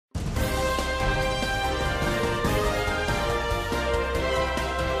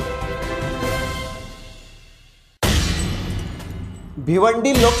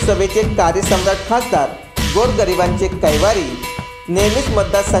भिवंडी लोकसभेचे कार्यसम्राट खासदार गोरगरिबांचे कैवारी, नेहमीच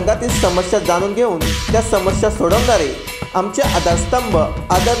मतदारसंघातील समस्या जाणून घेऊन त्या समस्या सोडवणारे आमचे आधारस्तंभ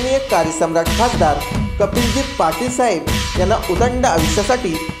आदरणीय कार्यसम्राट खासदार कपिलजी पाटील साहेब यांना उदंड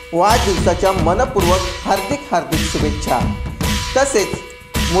आयुष्यासाठी वाढदिवसाच्या मनपूर्वक हार्दिक शुभेच्छा। तसेच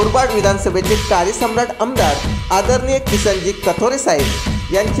मुरबाड विधानसभेचे कार्यसम्राट आमदार आदरणीय किशनजी कथोरे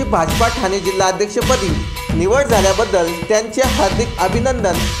साहेब यांची भाजपा ठाणे जिल्हा अध्यक्षपदी निवड झाल्याबद्दल त्यांचे हार्दिक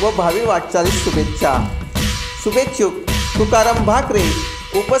अभिनंदन व भावी वाटचालीस शुभेच्छा। शुभेच्छुक तुकाराम भाकरे,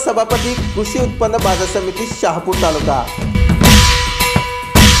 उपसभापती कृषी उत्पन्न बाजार समिती शहापूर तालुका।